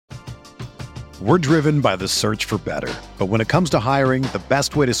We're driven by the search for better. But when it comes to hiring, the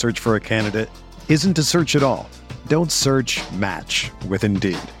best way to search for a candidate isn't to search at all. Don't search, match with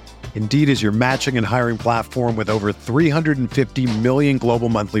Indeed. Indeed is your matching and hiring platform with over 350 million global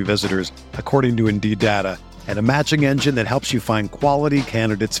monthly visitors, according to Indeed data, and a matching engine that helps you find quality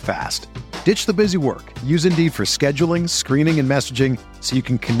candidates fast. Ditch the busy work. Use Indeed for scheduling, screening, and messaging so you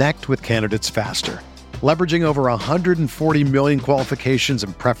can connect with candidates faster. Leveraging over 140 million qualifications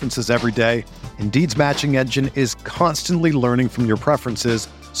and preferences every day, Indeed's matching engine is constantly learning from your preferences,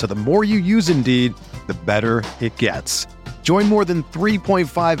 so the more you use Indeed, the better it gets. Join more than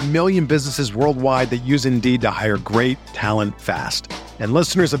 3.5 million businesses worldwide that use Indeed to hire great talent fast. And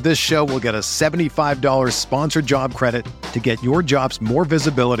listeners of this show will get a $75 sponsored job credit to get your jobs more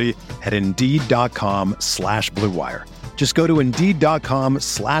visibility at Indeed.com/Blue Wire. Just go to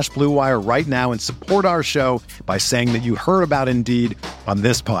Indeed.com/Blue Wire right now and support our show by saying that you heard about Indeed on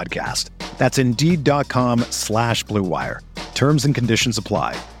this podcast. That's Indeed.com/Blue Wire. Terms and conditions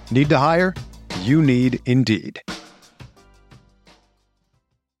apply. Need to hire? You need Indeed.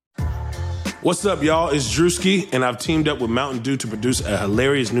 What's up, y'all? It's Drewski, and I've teamed up with Mountain Dew to produce a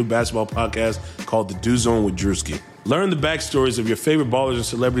hilarious new basketball podcast called The Dew Zone with Drewski. Learn the backstories of your favorite ballers and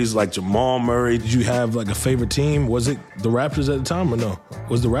celebrities like Jamal Murray. Did you have like a favorite team? Was it the Raptors at the time or no?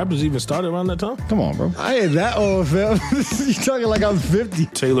 Was the Raptors even started around that time? Come on, bro. I ain't that old, fam. You talking like I'm 50.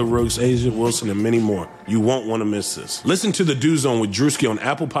 Taylor Rooks, Asia Wilson, and many more. You won't want to miss this. Listen to The Dew Zone with Drewski on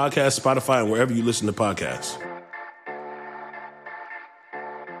Apple Podcasts, Spotify, and wherever you listen to podcasts.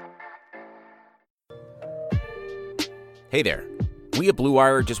 Hey there. We at Blue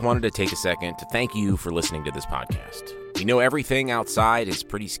Wire just wanted to take a second to thank you for listening to this podcast. We know everything outside is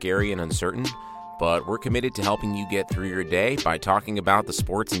pretty scary and uncertain, but we're committed to helping you get through your day by talking about the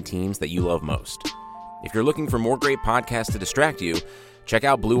sports and teams that you love most. If you're looking for more great podcasts to distract you, check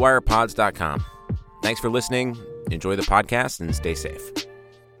out BlueWirePods.com. Thanks for listening. Enjoy the podcast and stay safe.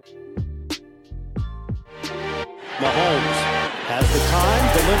 Mahomes has the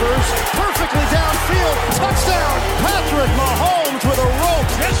time, delivers perfectly downfield, touchdown, Patrick Mahomes with a rope.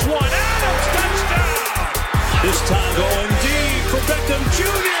 This one, Adams, touchdown. This time going deep for Beckham Jr.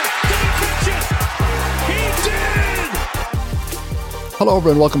 Did he catch it? He did! Hello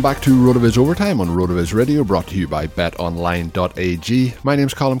everyone, welcome back to RotoViz Overtime on RotoViz Radio, brought to you by betonline.ag. My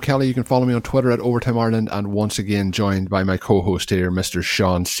name's Colm Kelly. You can follow me on Twitter at Overtime Ireland, and once again joined by my co-host here, Mr.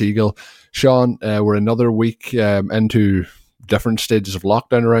 Sean Siegel. Sean, we're another week into different stages of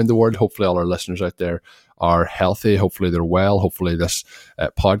lockdown around the world. Hopefully all our listeners out there are healthy. Hopefully they're well. Hopefully this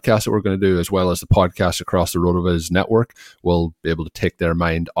podcast that we're going to do, as well as the podcast across the RotoViz network, will be able to take their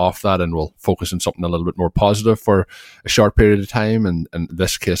mind off that and will focus on something a little bit more positive for a short period of time. And in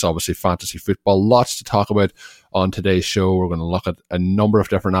this case, obviously fantasy football. Lots to talk about on today's show. We're going to look at a number of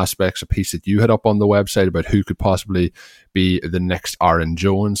different aspects, a piece that you had up on the website about who could possibly be the next Aaron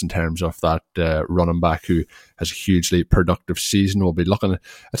Jones in terms of that running back who has a hugely productive season. We'll be looking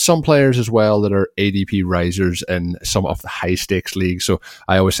at some players as well that are ADP risers in some of the high stakes leagues. So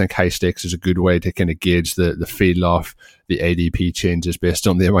I always think high stakes is a good way to kind of gauge the feel of the ADP changes based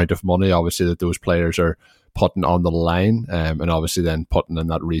on the amount of money, obviously, that those players are putting on the line, and obviously then putting in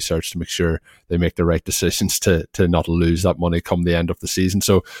that research to make sure they make the right decisions to not lose that money come the end of the season.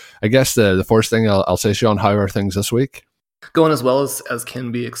 So I guess the first thing I'll say, Sean, how are things this week? Going as well as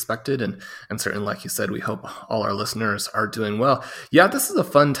can be expected, and certainly, like you said, we hope all our listeners are doing well. Yeah, this is a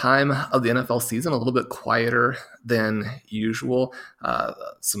fun time of the NFL season, a little bit quieter than usual.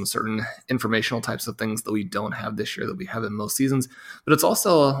 Some certain informational types of things that we don't have this year that we have in most seasons, but it's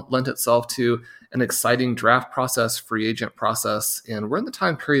also lent itself to an exciting draft process, free agent process, and we're in the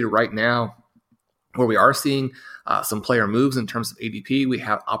time period right now where we are seeing some player moves in terms of ADP. We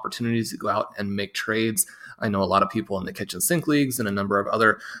have opportunities to go out and make trades. I know a lot of people in the kitchen sink leagues and a number of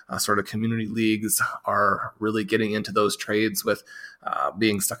other sort of community leagues are really getting into those trades with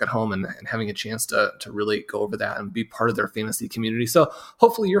being stuck at home and having a chance to really go over that and be part of their fantasy community. So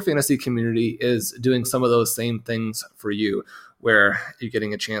hopefully your fantasy community is doing some of those same things for you, where you're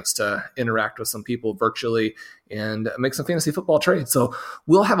getting a chance to interact with some people virtually and make some fantasy football trades. So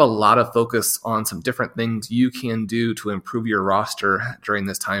we'll have a lot of focus on some different things you can do to improve your roster during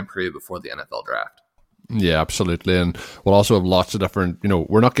this time period before the NFL draft. Yeah, absolutely. And we'll also have lots of different,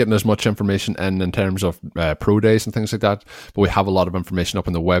 we're not getting as much information in terms of pro days and things like that, but we have a lot of information up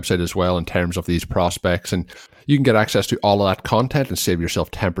on the website as well in terms of these prospects. And you can get access to all of that content and save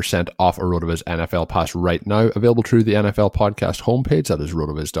yourself 10% off a RotoViz NFL Pass right now, available through the NFL Podcast homepage. That is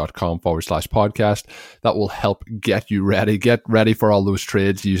rotoviz.com/podcast. That will help get you ready. Get ready for all those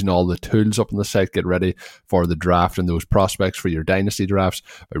trades using all the tools up on the site. Get ready for the draft and those prospects for your dynasty drafts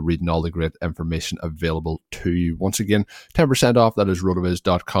by reading all the great information available to you. Once again, 10% off. That is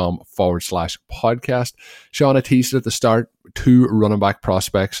rotoviz.com/podcast. Sean, I teased at the start, 2 running back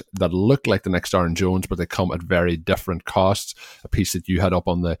prospects that look like the next Aaron Jones, but they come at very different costs. A piece that you had up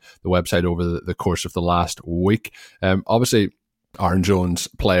on the website over the course of the last week. Obviously, Aaron Jones,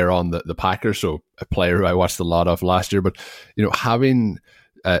 player on the Packers, so a player who I watched a lot of last year, but having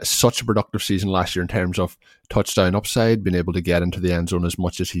such a productive season last year in terms of touchdown upside, being able to get into the end zone as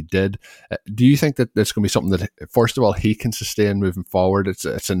much as he did. Do you think that there's going to be something that, first of all, he can sustain moving forward?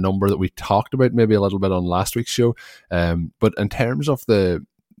 It's a number that we talked about maybe a little bit on last week's show. But in terms of the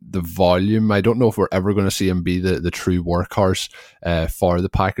volume, I don't know if we're ever going to see him be the true workhorse for the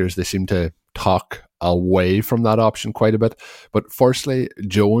Packers. They seem to talk away from that option quite a bit. But firstly,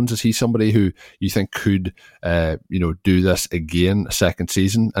 Jones, is he somebody who you think could do this again a second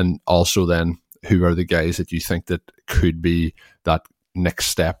season? And also then, who are the guys that you think that could be that next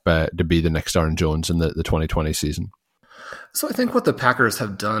step to be the next Aaron Jones in the 2020 season? So I think what the Packers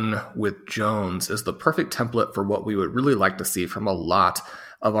have done with Jones is the perfect template for what we would really like to see from a lot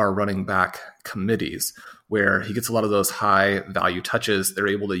of our running back committees, where he gets a lot of those high value touches. They're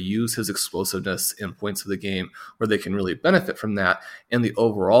able to use his explosiveness in points of the game where they can really benefit from that. And the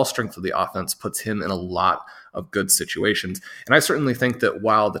overall strength of the offense puts him in a lot of good situations. And I certainly think that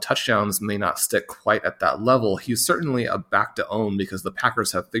while the touchdowns may not stick quite at that level, he's certainly a back to own because the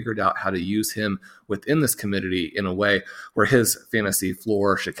Packers have figured out how to use him within this committee in a way where his fantasy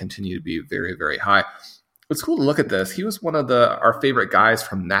floor should continue to be very, very high. It's cool to look at this. He was one of our favorite guys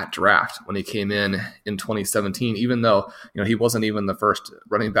from that draft when he came in 2017, even though he wasn't even the first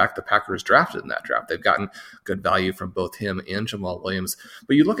running back the Packers drafted in that draft. They've gotten good value from both him and Jamal Williams.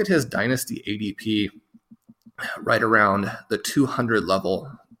 But you look at his dynasty ADP right around the 200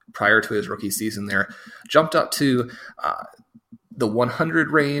 level prior to his rookie season there, jumped up to the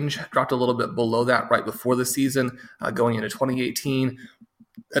 100 range, dropped a little bit below that right before the season, going into 2018.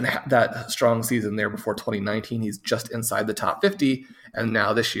 And that strong season there before 2019, he's just inside the top 50. And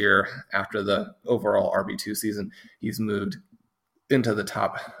now this year, after the overall RB2 season, he's moved into the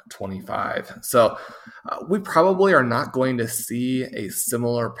top 25. So we probably are not going to see a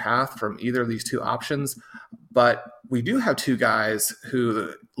similar path from either of these two options, but we do have 2 guys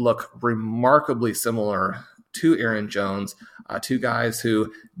who look remarkably similar to Aaron Jones, 2 guys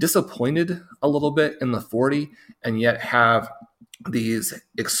who disappointed a little bit in the 40 and yet have these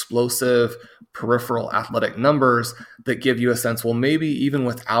explosive peripheral athletic numbers that give you a sense, well, maybe even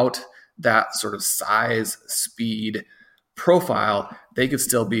without that sort of size, speed profile, they could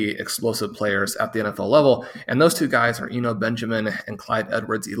still be explosive players at the NFL level. And those 2 guys are Eno Benjamin and Clyde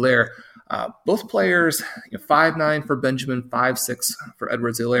Edwards-Helaire. Both players, 5'9" for Benjamin, 5'6" for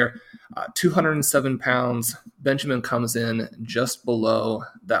Edwards-Helaire, 207 pounds. Benjamin comes in just below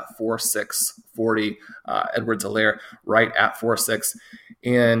that 4'6", 40. Edwards-Helaire right at 4'6".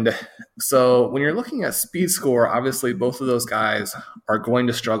 And so when you're looking at speed score, obviously both of those guys are going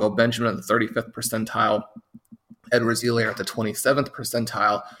to struggle. Benjamin at the 35th percentile, Edwards-Helaire at the 27th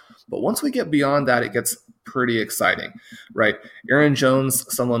percentile. But once we get beyond that, it gets pretty exciting, right? Aaron Jones,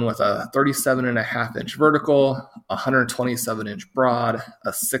 someone with a 37.5-inch vertical, 127-inch broad, a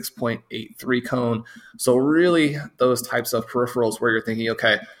 6.83 cone. So really those types of peripherals where you're thinking,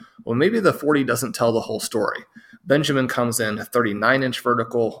 okay, well, maybe the 40 doesn't tell the whole story. Benjamin comes in 39-inch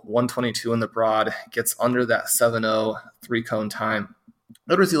vertical, 122 in the broad, gets under that 7.0 3-cone time.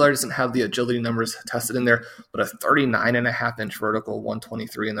 Edwards-Helaire doesn't have the agility numbers tested in there, but a 39.5-inch vertical,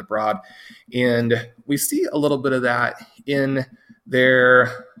 123 in the broad. And we see a little bit of that in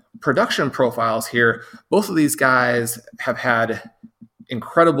their production profiles here. Both of these guys have had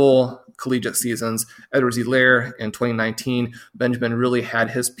incredible collegiate seasons. Edwards-Helaire in 2019, Benjamin really had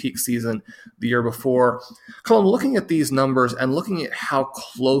his peak season the year before. Colin, looking at these numbers and looking at how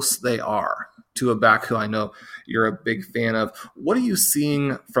close they are to a back who I know you're a big fan of, what are you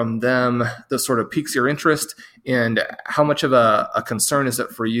seeing from them that sort of piques your interest, and how much of a concern is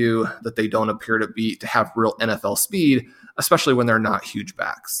it for you that they don't appear to have real NFL speed, especially when they're not huge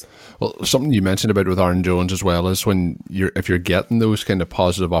backs? Well, something you mentioned about with Aaron Jones as well is if you're getting those kind of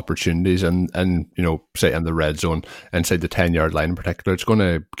positive opportunities and say in the red zone inside the 10-yard line in particular, it's going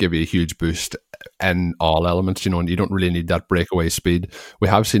to give you a huge boost in all elements, and you don't really need that breakaway speed. We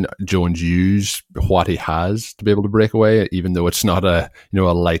have seen Jones use what he has to be able to break away, even though it's not a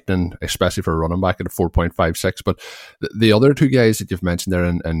lightning, especially for a running back at a 4.56. But the other two guys that you've mentioned there,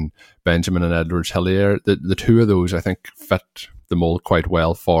 and Benjamin and Edwards-Helaire, the two of those I think fit the mold quite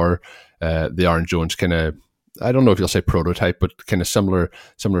well for the Aaron Jones kind of, I don't know if you'll say prototype, but kind of similar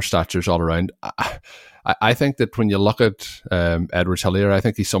statures all around. I think that when you look at Edwards-Helaire, I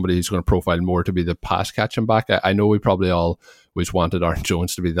think he's somebody who's going to profile more to be the pass catching back. I know we probably all always wanted Aaron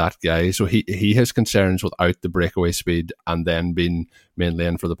Jones to be that guy, so he has concerns without the breakaway speed and then being mainly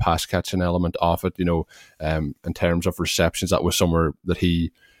in for the pass catching element of it. In terms of receptions, that was somewhere that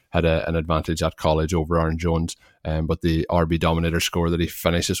he had an advantage at college over Aaron Jones. But the RB Dominator score that he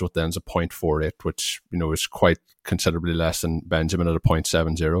finishes with then is a 0.48, which is quite considerably less than Benjamin at a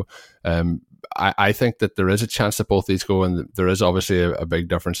 0.70. I think that there is a chance that both these go, and there is obviously a big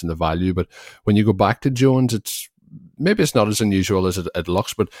difference in the value. But when you go back to Jones, it's not as unusual as it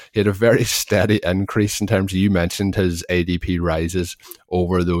looks, but he had a very steady increase in terms of, you mentioned his ADP rises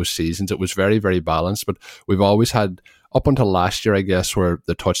over those seasons. It was very, very balanced, but we've always had, up until last year, I guess, where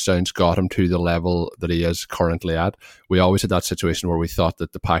the touchdowns got him to the level that he is currently at, we always had that situation where we thought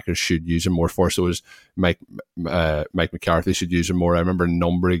that the Packers should use him more for. So it was Mike McCarthy should use him more. I remember a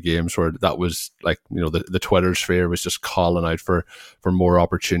number of games where that was like, the Twitter sphere was just calling out for more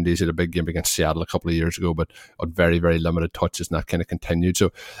opportunities. He had a big game against Seattle a couple of years ago, but on very, very limited touches, and that kind of continued.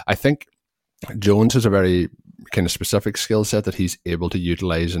 So I think Jones has a very kind of specific skill set that he's able to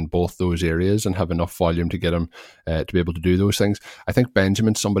utilize in both those areas and have enough volume to get him to be able to do those things. I think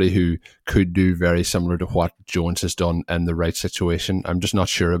Benjamin's somebody who could do very similar to what Jones has done in the right situation. I'm just not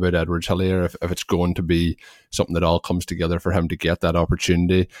sure about Edwards-Helaire if it's going to be something that all comes together for him to get that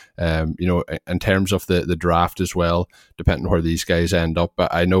opportunity. In terms of the draft as well, depending on where these guys end up.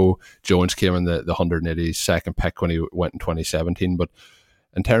 I know Jones came in the 182nd pick when he went in 2017, but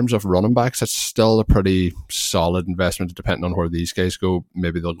in terms of running backs, it's still a pretty solid investment, depending on where these guys go.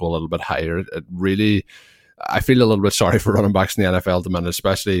 Maybe they'll go a little bit higher. It really, I feel a little bit sorry for running backs in the NFL at the minute,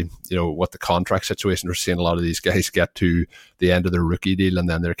 especially, with the contract situation. We're seeing a lot of these guys get to the end of their rookie deal and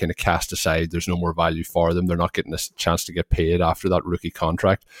then they're kind of cast aside. There's no more value for them. They're not getting a chance to get paid after that rookie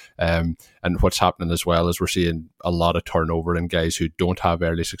contract. And what's happening as well is we're seeing a lot of turnover in guys who don't have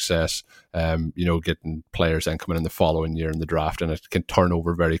early success, getting players then coming in the following year in the draft, and it can turn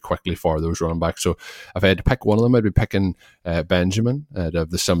over very quickly for those running backs. So if I had to pick one of them, I'd be picking Benjamin to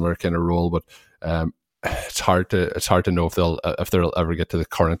have the similar kind of role, but it's hard to know if they'll ever get to the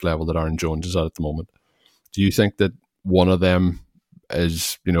current level that Aaron Jones is at the moment. Do you think that one of them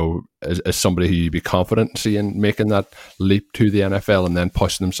is somebody who you'd be confident in seeing making that leap to the NFL and then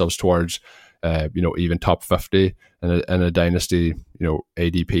pushing themselves towards even top 50 in a dynasty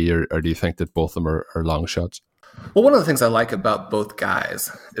ADP, or do you think that both of them are long shots? Well, one of the things I like about both guys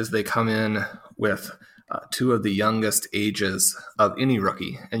is they come in with two of the youngest ages of any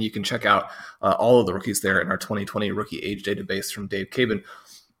rookie. And you can check out all of the rookies there in our 2020 rookie age database from Dave Caban.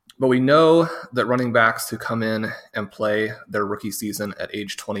 But we know that running backs who come in and play their rookie season at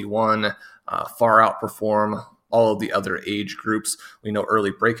age 21 far outperform all of the other age groups. We know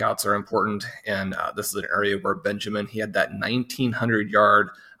early breakouts are important. And this is an area where Benjamin, he had that 1,900-yard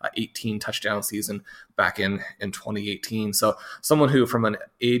 18 touchdown season back in 2018. So someone who, from an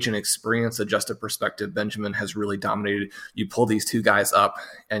age and experience adjusted perspective, Benjamin has really dominated. You pull these two guys up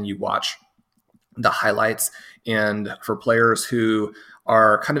and you watch the highlights. And for players who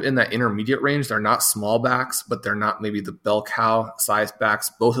are kind of in that intermediate range, they're not small backs, but they're not maybe the bell cow size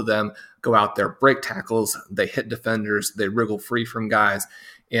backs. Both of them go out there, break tackles, they hit defenders, they wriggle free from guys,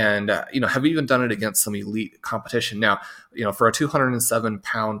 and have even done it against some elite competition. Now, for a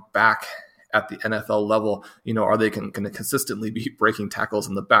 207-pound back at the NFL level, are they going to consistently be breaking tackles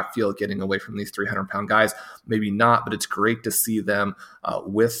in the backfield, getting away from these 300-pound guys? Maybe not, but it's great to see them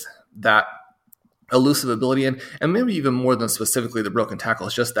with that elusive ability, and maybe even more than specifically the broken tackle,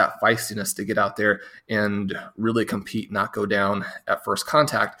 it's just that feistiness to get out there and really compete, not go down at first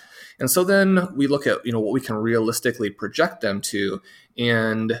contact. And so then we look at what we can realistically project them to,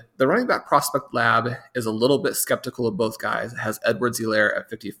 and the running back prospect lab is a little bit skeptical of both guys. It has Edwards-Helaire at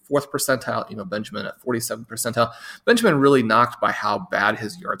 54th percentile, Benjamin at 47th percentile. Benjamin really knocked by how bad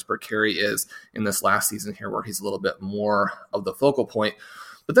his yards per carry is in this last season here, where he's a little bit more of the focal point.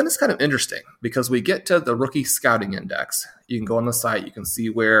 But then it's kind of interesting because we get to the rookie scouting index. You can go on the site, you can see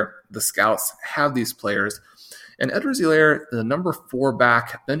where the scouts have these players. And Edwards-Helaire, the number 4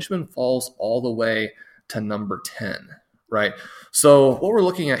 back, Benjamin falls all the way to number 10, right? So what we're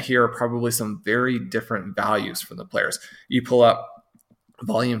looking at here are probably some very different values for the players. You pull up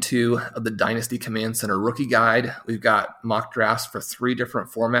Volume 2 of the Dynasty Command Center Rookie Guide. We've got mock drafts for 3 different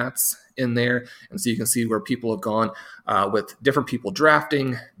formats in there. And so you can see where people have gone with different people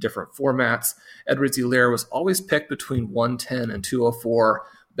drafting, different formats. Edwards-Helaire was always picked between 110 and 204.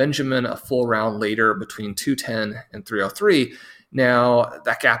 Benjamin, a full round later, between 210 and 303. Now,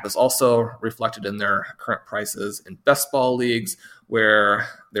 that gap is also reflected in their current prices in best ball leagues, where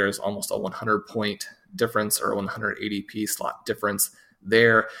there's almost a 100-point difference or 100 ADP slot difference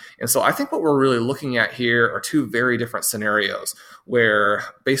there. And so I think what we're really looking at here are 2 very different scenarios where,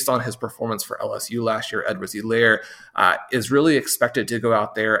 based on his performance for LSU last year, Edwards-Helaire is really expected to go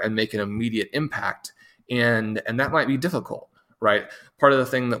out there and make an immediate impact. And that might be difficult, right? Part of the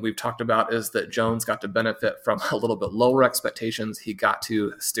thing that we've talked about is that Jones got to benefit from a little bit lower expectations. He got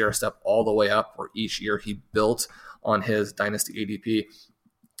to stair step all the way up, where each year he built on his dynasty ADP.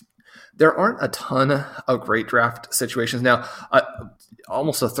 There aren't a ton of great draft situations. Now,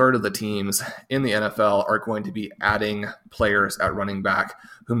 almost a third of the teams in the NFL are going to be adding players at running back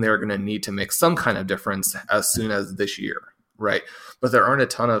whom they're going to need to make some kind of difference as soon as this year, right? But there aren't a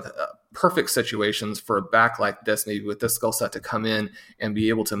ton of perfect situations for a back like this, maybe with this skill set, to come in and be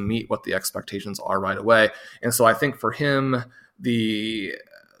able to meet what the expectations are right away. And so I think for him, the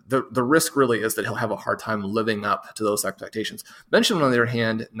risk really is that he'll have a hard time living up to those expectations. Benjamin, on the other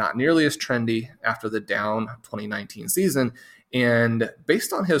hand, not nearly as trendy after the down 2019 season. And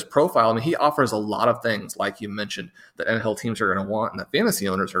based on his profile, I mean, he offers a lot of things, like you mentioned, that NFL teams are going to want and that fantasy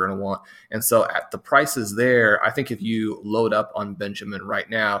owners are going to want. And so at the prices there, I think if you load up on Benjamin right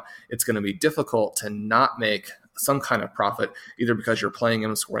now, it's going to be difficult to not make some kind of profit, either because you're playing him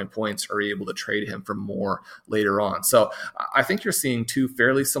and scoring points or you're able to trade him for more later on. So I think you're seeing 2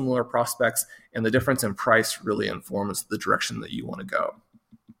 fairly similar prospects, and the difference in price really informs the direction that you want to go.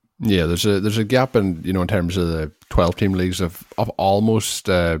 Yeah, there's a gap in terms of the 12-team leagues of almost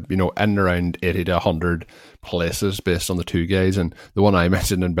in and around 80 to 100 places based on the 2 guys, and the one I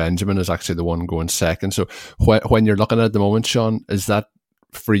mentioned in Benjamin is actually the one going second. So when you're looking at the moment, Sean, is that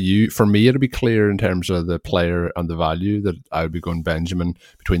for me it'll be clear in terms of the player and the value that I would be going Benjamin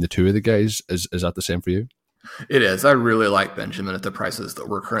between the 2 of the guys? Is that the same for you? It is. I really like Benjamin at the prices that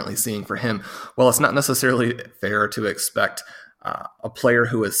we're currently seeing for him. Well, it's not necessarily fair to expect a player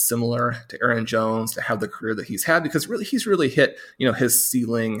who is similar to Aaron Jones to have the career that he's had, because he's really hit his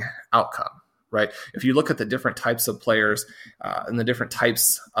ceiling outcome, right? If you look at the different types of players and the different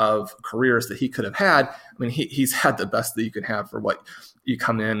types of careers that he could have had, I mean, he's had the best that you can have for what you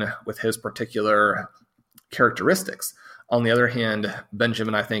come in with his particular characteristics. On the other hand,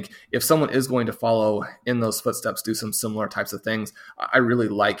 Benjamin, I think if someone is going to follow in those footsteps, do some similar types of things, I really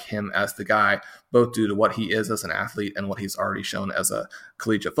like him as the guy, both due to what he is as an athlete and what he's already shown as a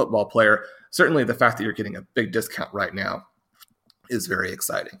collegiate football player. Certainly the fact that you're getting a big discount right now is very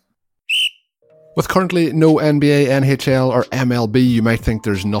exciting. With currently no NBA, NHL or MLB, you might think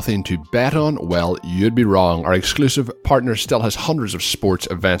there's nothing to bet on. Well, you'd be wrong. Our exclusive partner still has hundreds of sports,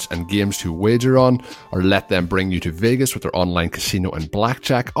 events and games to wager on, or let them bring you to Vegas with their online casino and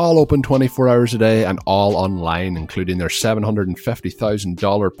blackjack, all open 24 hours a day and all online, including their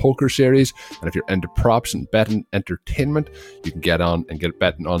 $750,000 poker series. And if you're into props and betting entertainment, you can get on and get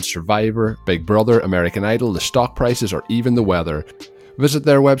betting on Survivor, Big Brother, American Idol, the stock prices, or even the weather. Visit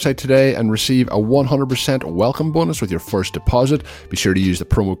their website today and receive a 100% welcome bonus with your first deposit. Be sure to use the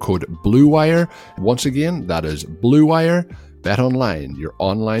promo code BLUEWIRE. Once again, that is BLUEWIRE. Bet online, your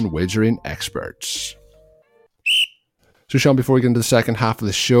online wagering experts. So, Sean, before we get into the second half of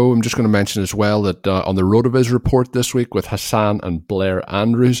the show, I'm just going to mention as well that on the RotoViz report this week with Hassan and Blair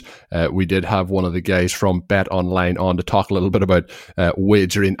Andrews, we did have one of the guys from Bet Online on to talk a little bit about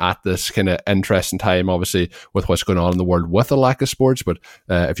wagering at this kind of interesting time, obviously, with what's going on in the world with the lack of sports. But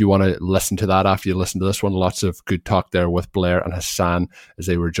if you want to listen to that after you listen to this one, lots of good talk there with Blair and Hassan as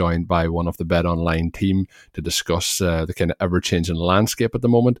they were joined by one of the Bet Online team to discuss the kind of ever-changing landscape at the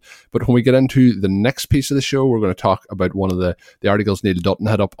moment. But when we get into the next piece of the show, we're going to talk about one of the articles Neil Dutton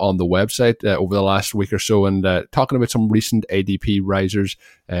had up on the website over the last week or so, and talking about some recent ADP risers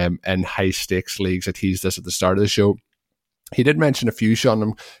in high stakes leagues. I teased this at the start of the show. He did mention a few, Sean.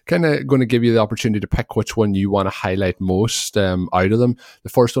 I'm kind of going to give you the opportunity to pick which one you want to highlight most out of them. The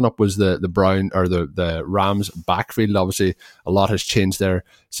first one up was the Rams backfield. Obviously, a lot has changed there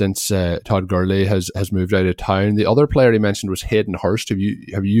since Todd Gurley has moved out of town. The other player he mentioned was Hayden Hurst, who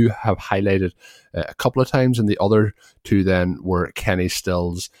you have highlighted a couple of times in the other Two then were Kenny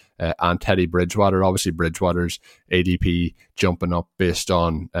Stills and Teddy Bridgewater. Obviously, Bridgewater's ADP jumping up based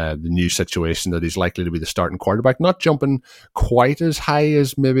on the new situation that he's likely to be the starting quarterback. Not jumping quite as high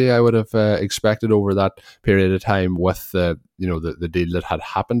as maybe I would have expected over that period of time with the deal that had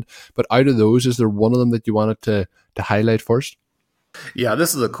happened. But out of those, is there one of them that you wanted to highlight first? Yeah,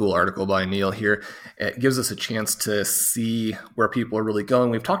 this is a cool article by Neil here. It gives us a chance to see where people are really going.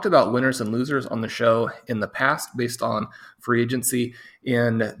 We've talked about winners and losers on the show in the past based on free agency,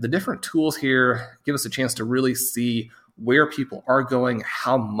 and the different tools here give us a chance to really see where people are going,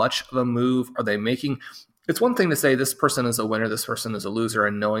 how much of a move are they making. It's one thing to say this person is a winner, this person is a loser,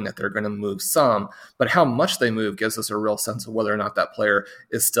 and knowing that they're going to move some, but how much they move gives us a real sense of whether or not that player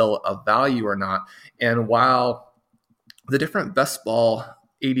is still of value or not. And while the different best ball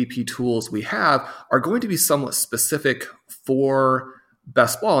ADP tools we have are going to be somewhat specific for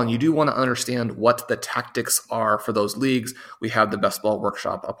best ball, and you do want to understand what the tactics are for those leagues. We have the best ball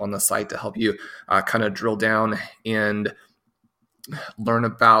workshop up on the site to help you kind of drill down and learn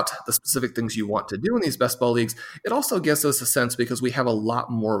about the specific things you want to do in these best ball leagues. It also gives us a sense, because we have a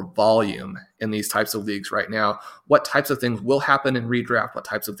lot more volume in these types of leagues right now, what types of things will happen in redraft, what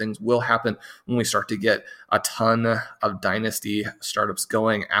types of things will happen when we start to get a ton of dynasty startups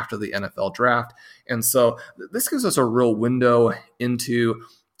going after the NFL draft. And so this gives us a real window into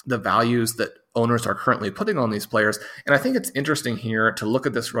the values that owners are currently putting on these players. And I think it's interesting here to look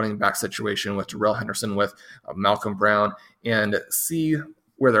at this running back situation with Darrell Henderson, with Malcolm Brown, and see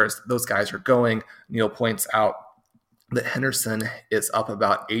where those guys are going. Neil points out that Henderson is up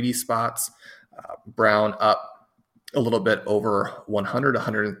about 80 spots, Brown up a little bit over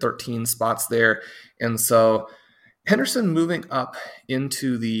 113 spots there. And so Henderson moving up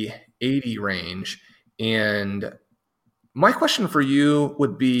into the 80 range. And my question for you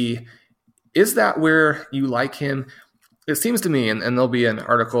would be, is that where you like him? It seems to me, and there'll be an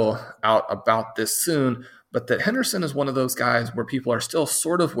article out about this soon, but that Henderson is one of those guys where people are still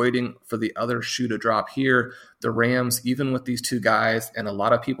sort of waiting for the other shoe to drop here. The Rams, even with these two guys, and a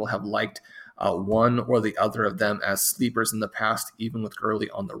lot of people have liked one or the other of them as sleepers in the past, even with Gurley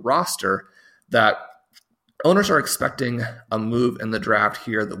on the roster, that owners are expecting a move in the draft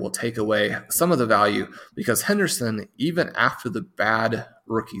here that will take away some of the value, because Henderson, even after the bad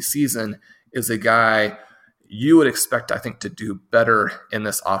rookie season, is a guy you would expect, I think, to do better in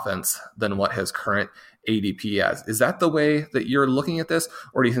this offense than what his current ADP as. Is that the way that you're looking at this?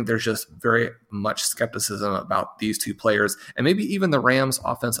 Or do you think there's just very much skepticism about these two players and maybe even the Rams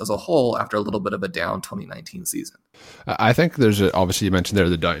offense as a whole after a little bit of a down 2019 season? I think there's obviously you mentioned there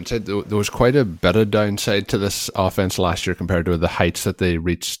the downside. There was quite a bit of downside to this offense last year compared to the heights that they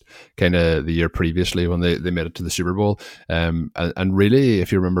reached kind of the year previously when they made it to the Super Bowl. And really,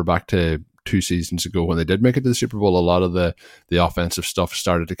 if you remember back to 2 seasons ago when they did make it to the Super Bowl, a lot of the offensive stuff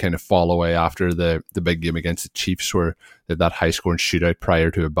started to kind of fall away after the big game against the Chiefs, where they had that high scoring shootout prior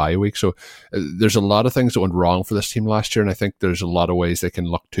to a bye week. So there's a lot of things that went wrong for this team last year, and I think there's a lot of ways they can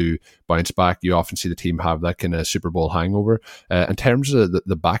look to bounce back. You often see the team have that kind of Super Bowl hangover. In terms of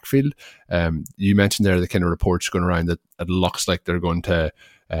the backfield, you mentioned there the kind of reports going around that it looks like they're going to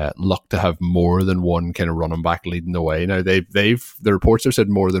look to have more than one kind of running back leading the way. Now the reports have said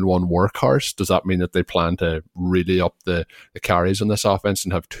more than one workhorse. Does that mean that they plan to really up the carries on this offense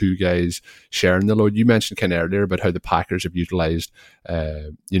and have two guys sharing the load? You mentioned kind of earlier about how the Packers have utilized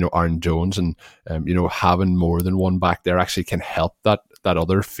Aaron Jones, and having more than one back there actually can help that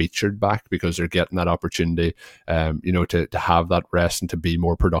other featured back, because they're getting that opportunity to have that rest and to be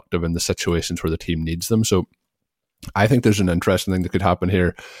more productive in the situations where the team needs them. So I think there's an interesting thing that could happen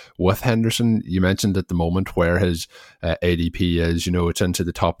here with Henderson. You mentioned at the moment where his ADP is, it's into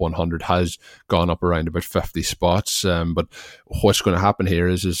the top 100, has gone up around about 50 spots. But what's going to happen here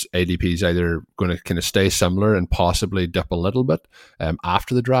is his ADP is either going to kind of stay similar and possibly dip a little bit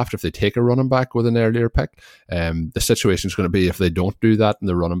after the draft if they take a running back with an earlier pick. The situation is going to be, if they don't do that and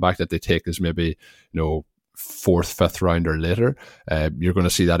the running back that they take is maybe, 4th, 5th round or later, you're going to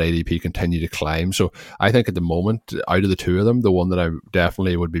see that ADP continue to climb. So I think at the moment, out of the two of them, the one that I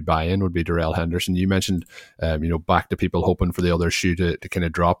definitely would be buying would be Darrell Henderson. You mentioned, back to people hoping for the other shoe to kind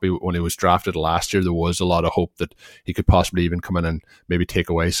of drop. When he was drafted last year, there was a lot of hope that he could possibly even come in and maybe take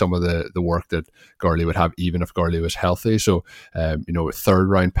away some of the work that Gurley would have, even if Gurley was healthy. So, 3rd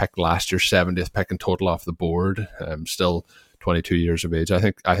round pick last year, 70th pick in total off the board, still 22 years of age. I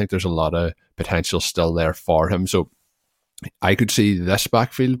think there's a lot of potential still there for him. So I could see this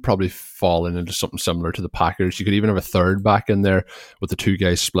backfield probably falling into something similar to the Packers. You could even have a third back in there with the two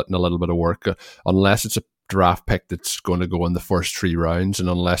guys splitting a little bit of work, unless it's a draft pick that's going to go in the first 3 rounds, and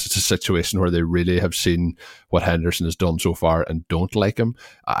unless it's a situation where they really have seen what Henderson has done so far and don't like him,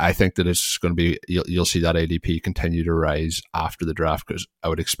 I think that it's going to be, you'll see that ADP continue to rise after the draft, because I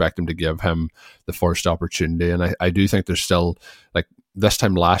would expect them to give him the first opportunity. And I do think there's still, like this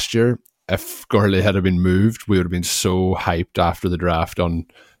time last year, if Gurley had been moved, we would have been so hyped after the draft on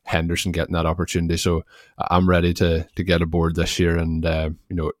Henderson getting that opportunity. So I'm ready to get aboard this year and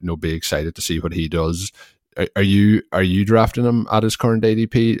be excited to see what he does. Are you drafting him at his current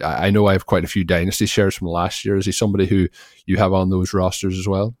ADP? I know I have quite a few dynasty shares from last year. Is he somebody who you have on those rosters as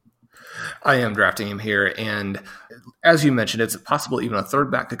well? I am drafting him here, and as you mentioned, it's possible even a third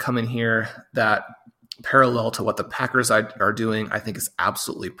back could come in here that, parallel to what the Packers are doing, I think is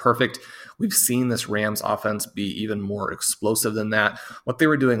absolutely perfect. We've seen this Rams offense be even more explosive than that. What they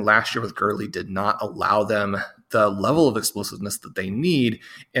were doing last year with Gurley did not allow them the level of explosiveness that they need.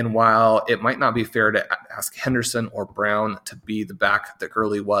 And while it might not be fair to ask Henderson or Brown to be the back that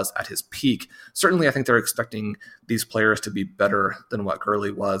Gurley was at his peak, certainly I think they're expecting these players to be better than what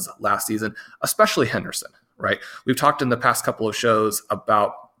Gurley was last season, especially Henderson, right? We've talked in the past couple of shows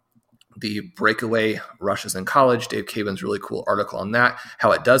about the breakaway rushes in college. Dave Caban's really cool article on that,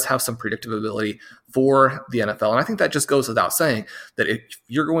 how it does have some predictability for the NFL. And I think that just goes without saying that if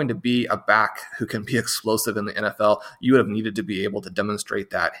you're going to be a back who can be explosive in the NFL, you would have needed to be able to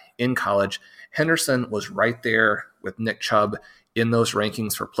demonstrate that in college. Henderson was right there with Nick Chubb in those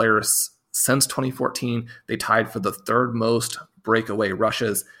rankings for players since 2014. They tied for the third most breakaway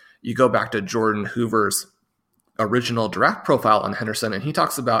rushes. You go back to Jordan Hoover's original draft profile on Henderson, and he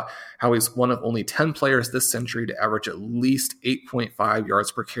talks about how he's one of only 10 players this century to average at least 8.5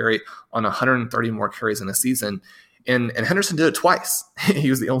 yards per carry on 130 more carries in a season. And Henderson did it twice. He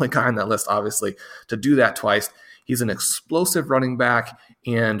was the only guy on that list, obviously, to do that twice. He's an explosive running back,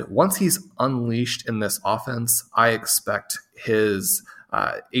 and once he's unleashed in this offense, I expect his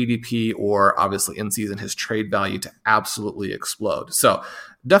ADP, or obviously in season, his trade value, to absolutely explode. So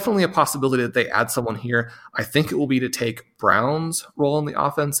definitely a possibility that they add someone here. I think it will be to take Brown's role in the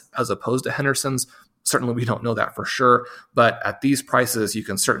offense as opposed to Henderson's. Certainly we don't know that for sure, but at these prices, you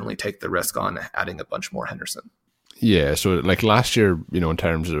can certainly take the risk on adding a bunch more Henderson. Yeah, so like last year, in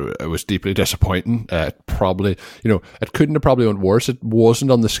terms of, it was deeply disappointing. Probably, it couldn't have probably went worse. It wasn't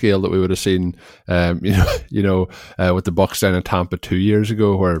on the scale that we would have seen, with the Bucs down in Tampa 2 years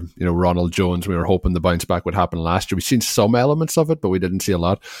ago, where, Ronald Jones, we were hoping the bounce back would happen last year. We've seen some elements of it, but we didn't see a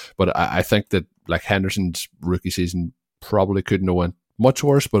lot. But I think that like Henderson's rookie season probably couldn't have went much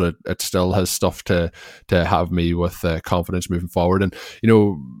worse, but it still has stuff to have me with confidence moving forward. And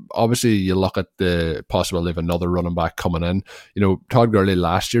obviously you look at the possibility of another running back coming in. Todd Gurley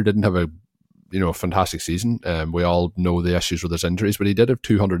last year didn't have a fantastic season. We all know the issues with his injuries, but he did have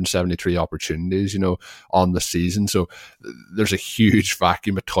 273 opportunities on the season, so there's a huge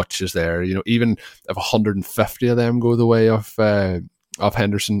vacuum of touches there. Even if 150 of them go the way of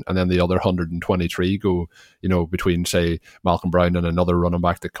Henderson, and then the other 123 go, between, say, Malcolm Brown and another running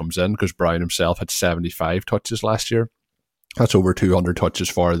back that comes in, because Brown himself had 75 touches last year. That's over 200 touches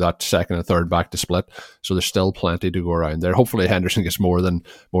for that second and third back to split. So there's still plenty to go around there. Hopefully Henderson gets more than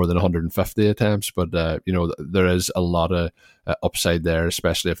 150 attempts, but there is a lot of upside there,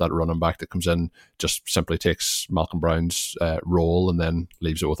 especially if that running back that comes in just simply takes Malcolm Brown's role and then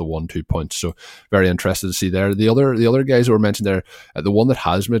leaves it with a 1-2 punch. So very interested to see there. The other guys who were mentioned there, the one that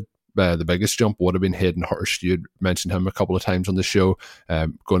has made the biggest jump would have been Hayden Hurst. You'd mentioned him a couple of times on the show.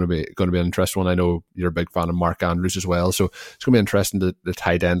 Going to be an interesting one. I know you're a big fan of Mark Andrews as well, so it's going to be interesting, the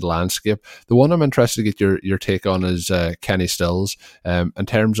tight end landscape. The one I'm interested to get your take on is Kenny Stills. In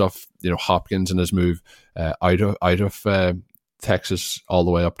terms of Hopkins and his move out of Texas all the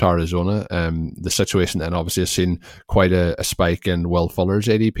way up to Arizona. The situation then obviously has seen quite a spike in Will Fuller's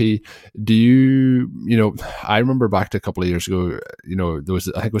ADP. Do you I remember back to a couple of years ago, there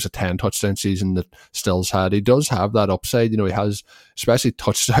was, I think it was a 10 touchdown season that Stills had. He does have that upside. He has especially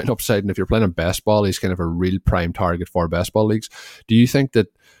touchdown upside, and if you're playing in best ball, he's kind of a real prime target for best ball leagues. Do you think that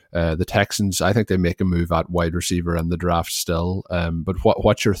the Texans, I think they make a move at wide receiver in the draft still. But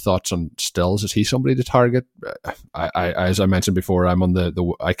what's your thoughts on Stills? Is he somebody to target? I as I mentioned before, I'm on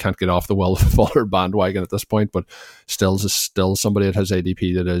the I can't get off the Will Fuller bandwagon at this point, but Stills is still somebody that has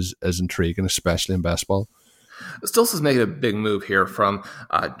ADP that is intriguing, especially in best ball. Stills has made a big move here from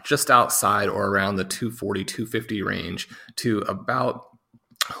just outside or around the 240, 250 range to about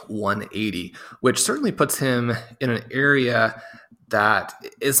 180, which certainly puts him in an area that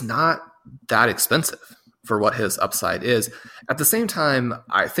is not that expensive for what his upside is. At the same time,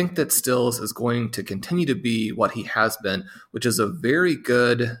 I think that Stills is going to continue to be what he has been, which is a very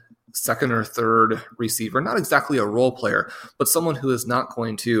good second or third receiver, not exactly a role player, but someone who is not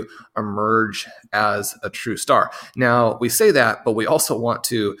going to emerge as a true star. Now, we say that, but we also want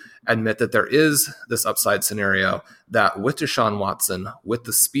to admit that there is this upside scenario that with Deshaun Watson, with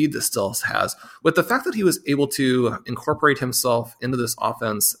the speed that Stills has, with the fact that he was able to incorporate himself into this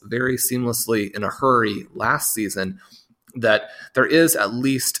offense very seamlessly in a hurry last season, that there is at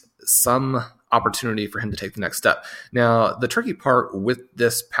least some opportunity for him to take the next step. Now, the tricky part with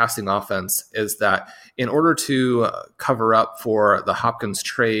this passing offense is that in order to cover up for the Hopkins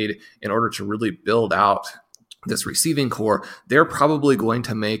trade, in order to really build out this receiving core, they're probably going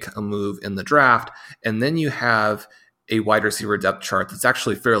to make a move in the draft. And then you have a wide receiver depth chart that's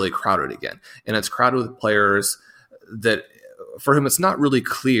actually fairly crowded again. And it's crowded with players that for whom it's not really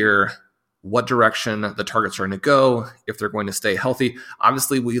clear what direction the targets are going to go, if they're going to stay healthy.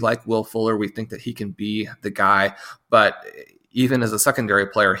 Obviously, we like Will Fuller. We think that he can be the guy, but even as a secondary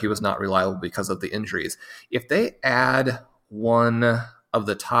player, he was not reliable because of the injuries. If they add one of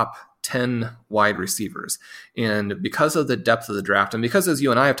the top 10 wide receivers, and because of the depth of the draft, and because, as you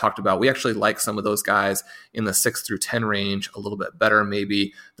and I have talked about, we actually like some of those guys in the 6 through 10 range a little bit better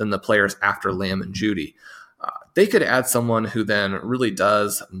maybe than the players after Lamb and Jeudy. They could add someone who then really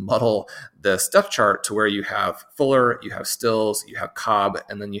does muddle the depth chart to where you have Fuller, you have Stills, you have Cobb,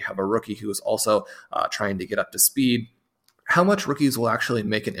 and then you have a rookie who is also trying to get up to speed. How much rookies will actually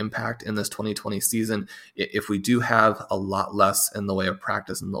make an impact in this 2020 season if we do have a lot less in the way of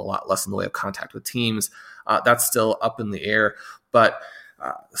practice and a lot less in the way of contact with teams? That's still up in the air. But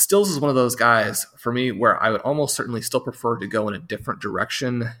Stills is one of those guys for me where I would almost certainly still prefer to go in a different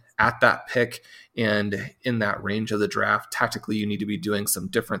direction at that pick and in that range of the draft. Tactically, you need to be doing some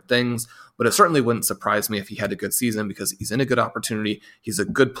different things, but it certainly wouldn't surprise me if he had a good season because he's in a good opportunity. He's a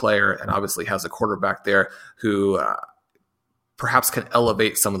good player and obviously has a quarterback there who perhaps can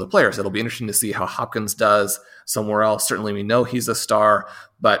elevate some of the players. It'll be interesting to see how Hopkins does somewhere else. Certainly we know he's a star,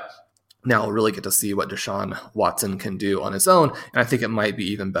 but now we'll really get to see what Deshaun Watson can do on his own. And I think it might be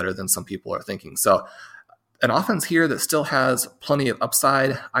even better than some people are thinking. So an offense here that still has plenty of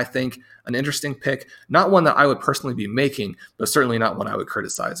upside. I think an interesting pick, not one that I would personally be making, but certainly not one I would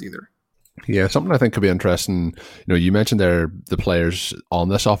criticize either. Yeah, something I think could be interesting. You mentioned there the players on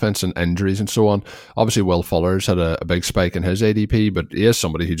this offense and injuries and so on. Obviously, Will Fuller's had a big spike in his ADP, but he is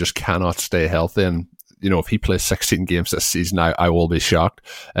somebody who just cannot stay healthy. And if he plays 16 games this season, I will be shocked.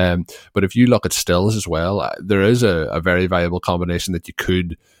 But if you look at Stills as well, there is a very viable combination that you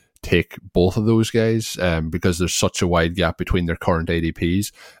could take both of those guys because there's such a wide gap between their current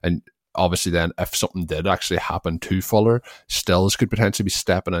ADPs. And obviously then if something did actually happen to Fuller, Stills could potentially be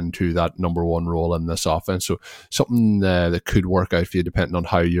stepping into that number one role in this offense. So something that could work out for you depending on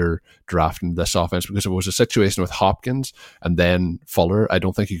how you're drafting this offense, because if it was a situation with Hopkins and then Fuller, I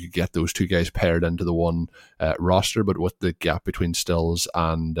don't think you could get those two guys paired into the one roster, but with the gap between Stills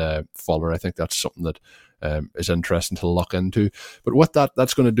and Fuller, I think that's something that is interesting to look into. But with that,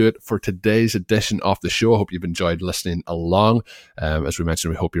 that's going to do it for today's edition of the show. I hope you've enjoyed listening along. As we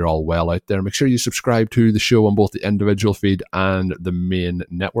mentioned, we hope you're all well out there. Make sure you subscribe to the show on both the individual feed and the main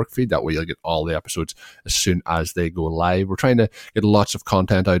network feed. That way you'll get all the episodes as soon as they go live. We're trying to get lots of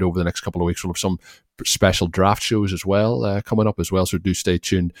content out over the next couple of weeks. We'll have some special draft shows as well coming up as well, so do stay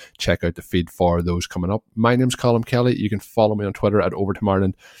tuned. Check out the feed for those coming up. My name's Colm Kelly. You can follow me on Twitter at Overtime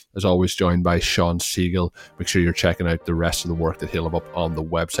Ireland, as always joined by Shawn Siegele. Make sure you're checking out the rest of the work that he'll have up on the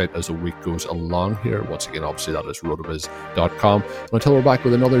website as the week goes along here. Once again, obviously that is rotoviz.com. And until we're back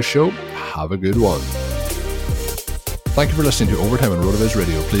with another show, have a good one. Thank you for listening to Overtime on RotoViz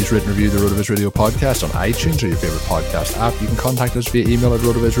Radio. Please rate and review the RotoViz Radio podcast on iTunes or your favorite podcast app. You can contact us via email at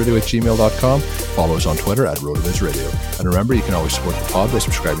rotovizradio@gmail.com. Follow us on Twitter at RotoViz Radio. And remember, you can always support the pod by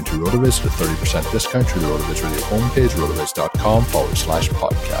subscribing to RotoViz at a 30% discount through the RotoViz Radio homepage,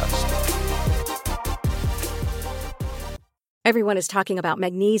 rotoviz.com/podcast. Everyone is talking about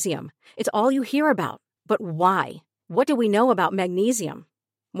magnesium. It's all you hear about. But why? What do we know about magnesium?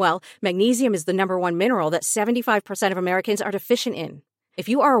 Well, magnesium is the number one mineral that 75% of Americans are deficient in. If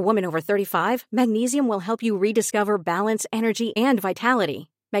you are a woman over 35, magnesium will help you rediscover balance, energy, and vitality.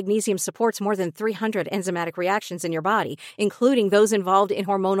 Magnesium supports more than 300 enzymatic reactions in your body, including those involved in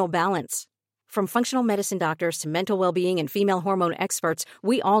hormonal balance. From functional medicine doctors to mental well-being and female hormone experts,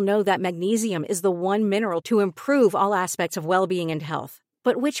 we all know that magnesium is the one mineral to improve all aspects of well-being and health.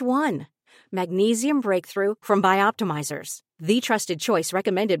 But which one? Magnesium Breakthrough from Bioptimizers, the trusted choice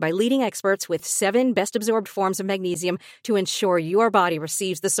recommended by leading experts with 7 best-absorbed forms of magnesium to ensure your body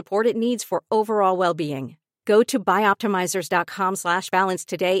receives the support it needs for overall well-being. Go to bioptimizers.com/balance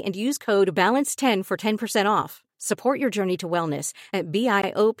today and use code BALANCE10 for 10% off. Support your journey to wellness at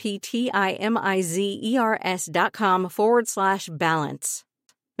BIOPTIMIZERS.com/balance.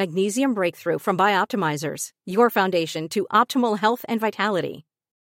 Magnesium Breakthrough from Bioptimizers, your foundation to optimal health and vitality.